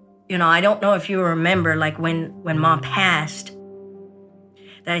 You know, I don't know if you remember, like when Mom passed,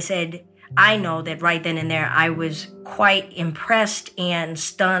 that I said, I know that right then and there, I was quite impressed and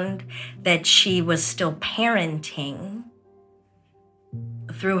stunned that she was still parenting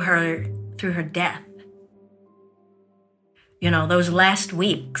through her death. You know, those last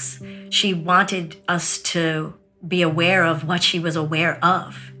weeks, she wanted us to be aware of what she was aware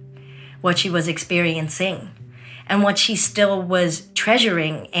of, what she was experiencing, and what she still was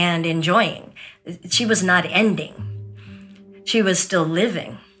treasuring and enjoying. She was not ending. She was still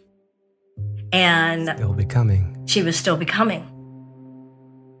living. And still becoming. She was still becoming.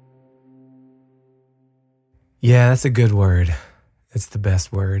 Yeah, that's a good word. It's the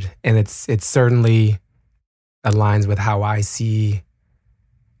best word. And it certainly aligns with how I see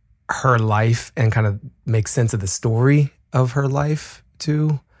her life and kind of makes sense of the story of her life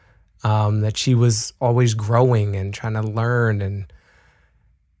too. That she was always growing and trying to learn and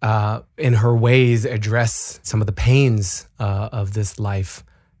in her ways address some of the pains of this life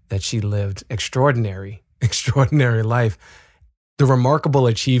that she lived. Extraordinary life. The remarkable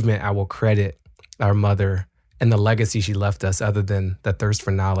achievement I will credit our mother and the legacy she left us, other than the thirst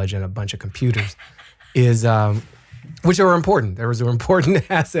for knowledge and a bunch of computers, is which are important. There were important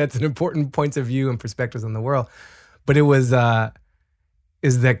assets and important points of view and perspectives on the world. But it was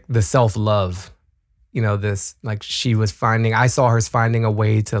is that the self-love, you know, this, like I saw her finding a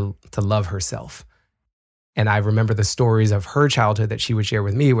way to love herself. And I remember the stories of her childhood that she would share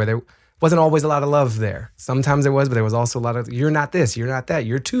with me where there wasn't always a lot of love there. Sometimes there was, but there was also a lot of, you're not this, you're not that,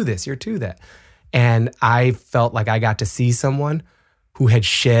 you're to this, you're to that. And I felt like I got to see someone who had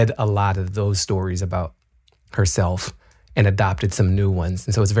shed a lot of those stories about herself and adopted some new ones.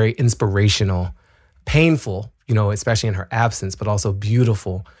 And so it's very inspirational, painful, you know, especially in her absence, but also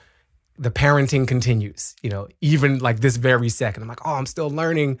beautiful. The parenting continues, you know, even like this very second. I'm like, oh, I'm still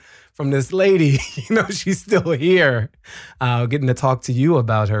learning from this lady. You know, she's still here. Getting to talk to you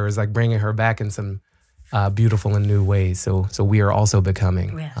about her is like bringing her back in some beautiful and new ways. So we are also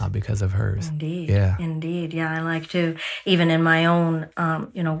becoming because of hers. Indeed. Yeah. Indeed. Yeah. I like to, even in my own,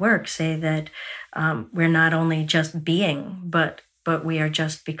 work, say that we're not only just being, but we are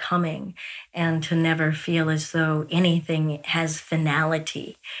just becoming, and to never feel as though anything has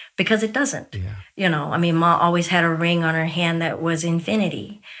finality, because it doesn't. Yeah. You know, I mean, Ma always had a ring on her hand that was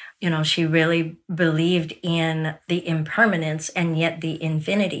infinity. You know, she really believed in the impermanence and yet the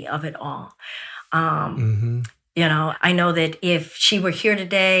infinity of it all. You know, I know that if she were here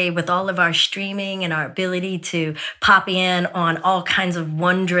today with all of our streaming and our ability to pop in on all kinds of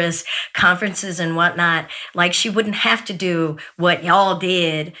wondrous conferences and whatnot, like she wouldn't have to do what y'all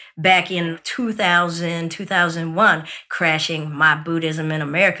did back in 2001, crashing My Buddhism in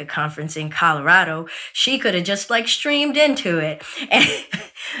America conference in Colorado. She could have just like streamed into it.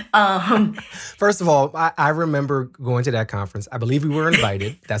 First of all, I remember going to that conference. I believe we were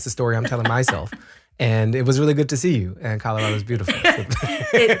invited. That's the story I'm telling myself. And it was really good to see you. And Colorado was beautiful.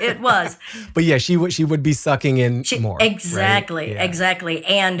 It was. But yeah, she would be sucking in more. Exactly, right? Yeah. exactly.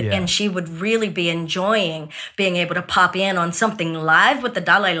 And she would really be enjoying being able to pop in on something live with the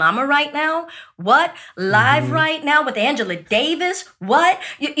Dalai Lama right now. What? Live right now with Angela Davis? What?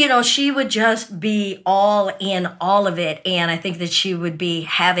 You know, she would just be all in all of it. And I think that she would be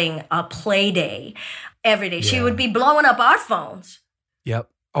having a play day every day. Yeah. She would be blowing up our phones. Yep.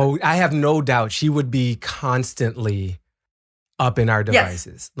 Oh, I have no doubt she would be constantly up in our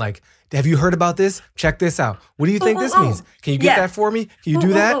devices. Yes. Like, have you heard about this? Check this out. What do you think this means? Can you get that for me? Can you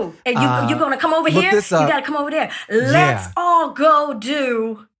do that? And you going to come over here? You got to come over there. Let's all go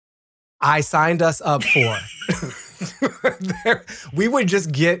do. I signed us up for. We would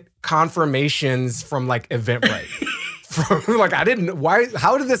just get confirmations from like Eventbrite.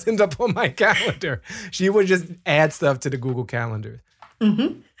 How did this end up on my calendar? She would just add stuff to the Google Calendar.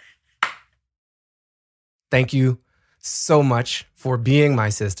 Mm-hmm. Thank you so much for being my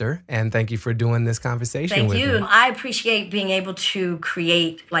sister, and thank you for doing this conversation with me. Thank you. I appreciate being able to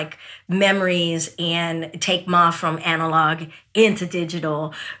create like memories and take Ma from analog into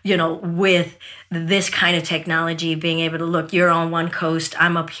digital, you know, with this kind of technology, being able to look, you're on one coast,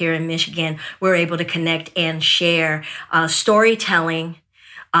 I'm up here in Michigan. We're able to connect and share storytelling,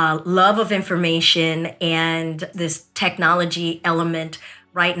 love of information, and this technology element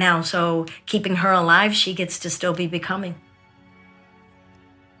right now. So keeping her alive, she gets to still be becoming.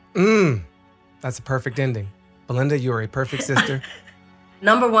 That's a perfect ending. Belinda, you are a perfect sister.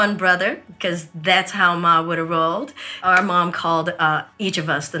 Number one brother, because that's how Ma would have rolled. Our mom called each of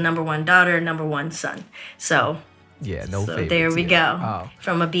us the number one daughter, number one son. So yeah, no favorites. There we go. Oh.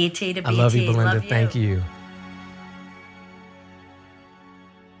 From a BT to BT. I love you, Belinda. Thank you.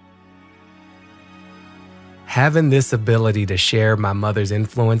 Having this ability to share my mother's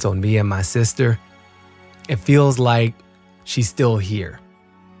influence on me and my sister, it feels like she's still here.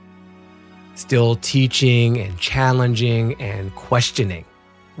 Still teaching and challenging and questioning,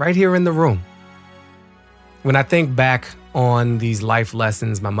 right here in the room. When I think back on these life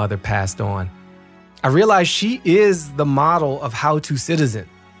lessons my mother passed on, I realize she is the model of how to citizen.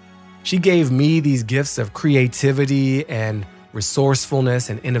 She gave me these gifts of creativity and resourcefulness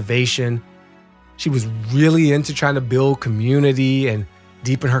and innovation. She was really into trying to build community and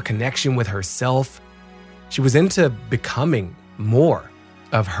deepen her connection with herself. She was into becoming more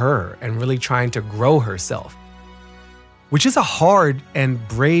of her and really trying to grow herself, which is a hard and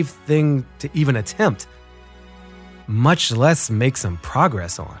brave thing to even attempt, much less make some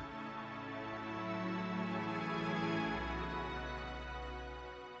progress on.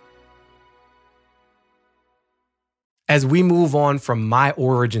 As we move on from my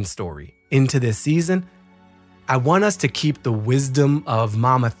origin story into this season, I want us to keep the wisdom of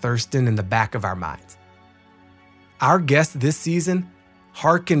Mama Thurston in the back of our minds. Our guest this season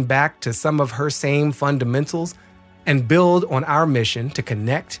harken back to some of her same fundamentals and build on our mission to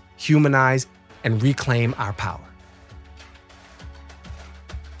connect, humanize, and reclaim our power.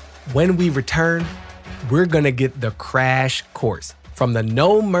 When we return, we're gonna get the crash course from the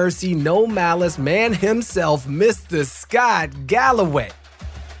no mercy, no malice man himself, Mr. Scott Galloway.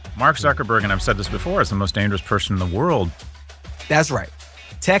 Mark Zuckerberg, and I've said this before, is the most dangerous person in the world. That's right.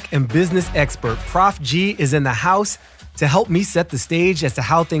 Tech and business expert Prof G is in the house to help me set the stage as to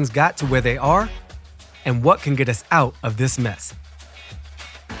how things got to where they are and what can get us out of this mess.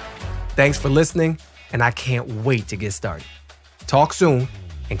 Thanks for listening, and I can't wait to get started. Talk soon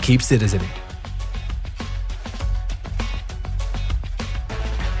and keep citizening.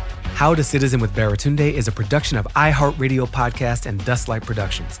 How to Citizen with Baratunde is a production of iHeartRadio Podcast and Dustlight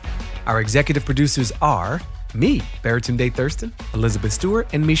Productions. Our executive producers are me, Baratunde Thurston, Elizabeth Stewart,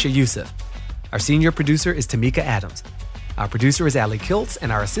 and Misha Youssef. Our senior producer is Tamika Adams. Our producer is Allie Kiltz,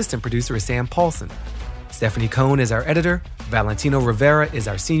 and our assistant producer is Sam Paulson. Stephanie Cohn is our editor, Valentino Rivera is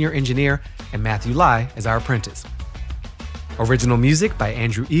our senior engineer, and Matthew Lai is our apprentice. Original music by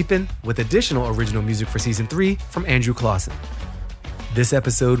Andrew Epen, with additional original music for Season 3 from Andrew Clausen. This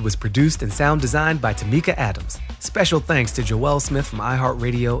episode was produced and sound designed by Tamika Adams. Special thanks to Joelle Smith from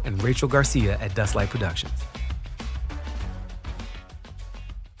iHeartRadio and Rachel Garcia at Dustlight Productions.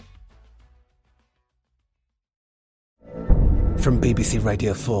 From BBC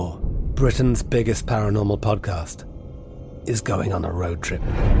Radio 4, Britain's biggest paranormal podcast is going on a road trip.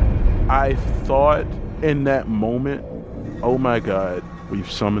 I thought in that moment, oh my God, we've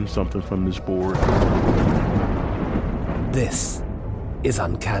summoned something from this board. This is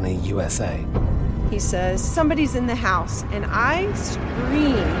Uncanny USA. He says, somebody's in the house, and I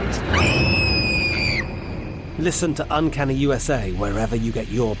Listen to Uncanny USA wherever you get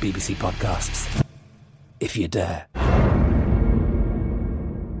your BBC podcasts, if you dare.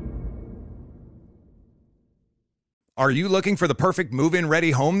 Are you looking for the perfect move-in ready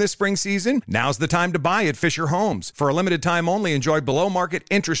home this spring season? Now's the time to buy at Fisher Homes. For a limited time only, enjoy below-market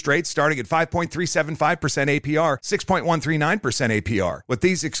interest rates starting at 5.375% APR, 6.139% APR. With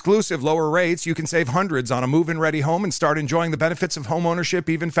these exclusive lower rates, you can save hundreds on a move-in ready home and start enjoying the benefits of home ownership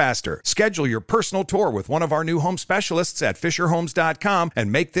even faster. Schedule your personal tour with one of our new home specialists at FisherHomes.com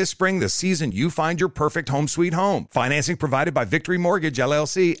and make this spring the season you find your perfect home sweet home. Financing provided by Victory Mortgage,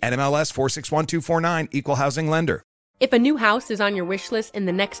 LLC, NMLS 461249, Equal Housing Lender. If a new house is on your wish list in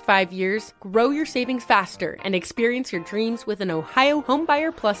the next 5 years, grow your savings faster and experience your dreams with an Ohio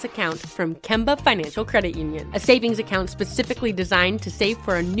Homebuyer Plus account from Kemba Financial Credit Union. A savings account specifically designed to save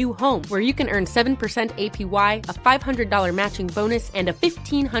for a new home where you can earn 7% APY, a $500 matching bonus, and a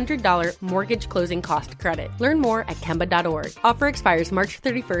 $1,500 mortgage closing cost credit. Learn more at Kemba.org. Offer expires March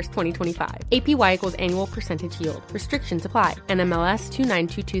 31st, 2025. APY equals annual percentage yield. Restrictions apply. NMLS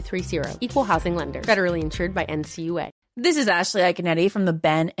 292230. Equal Housing Lender. Federally insured by NCUA. This is Ashley Iaconetti from the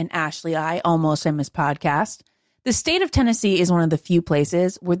Ben and Ashley I Almost Famous podcast. The state of Tennessee is one of the few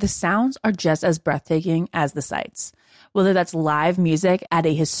places where the sounds are just as breathtaking as the sights. Whether that's live music at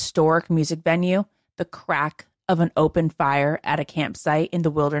a historic music venue, the crack of an open fire at a campsite in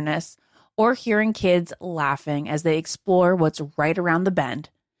the wilderness, or hearing kids laughing as they explore what's right around the bend,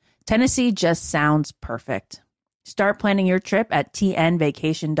 Tennessee just sounds perfect. Start planning your trip at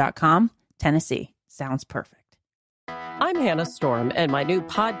tnvacation.com. Tennessee sounds perfect. I'm Hannah Storm, and my new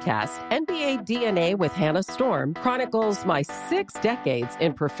podcast, NBA DNA with Hannah Storm, chronicles my 6 decades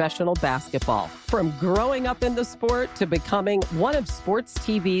in professional basketball. From growing up in the sport to becoming one of sports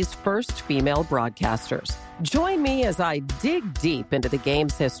TV's first female broadcasters. Join me as I dig deep into the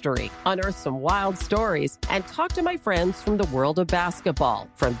game's history, unearth some wild stories, and talk to my friends from the world of basketball,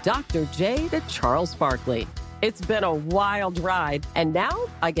 from Dr. J to Charles Barkley. It's been a wild ride, and now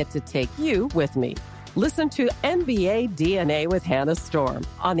I get to take you with me. Listen to NBA DNA with Hannah Storm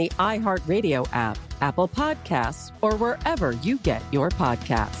on the iHeartRadio app, Apple Podcasts, or wherever you get your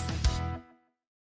podcasts.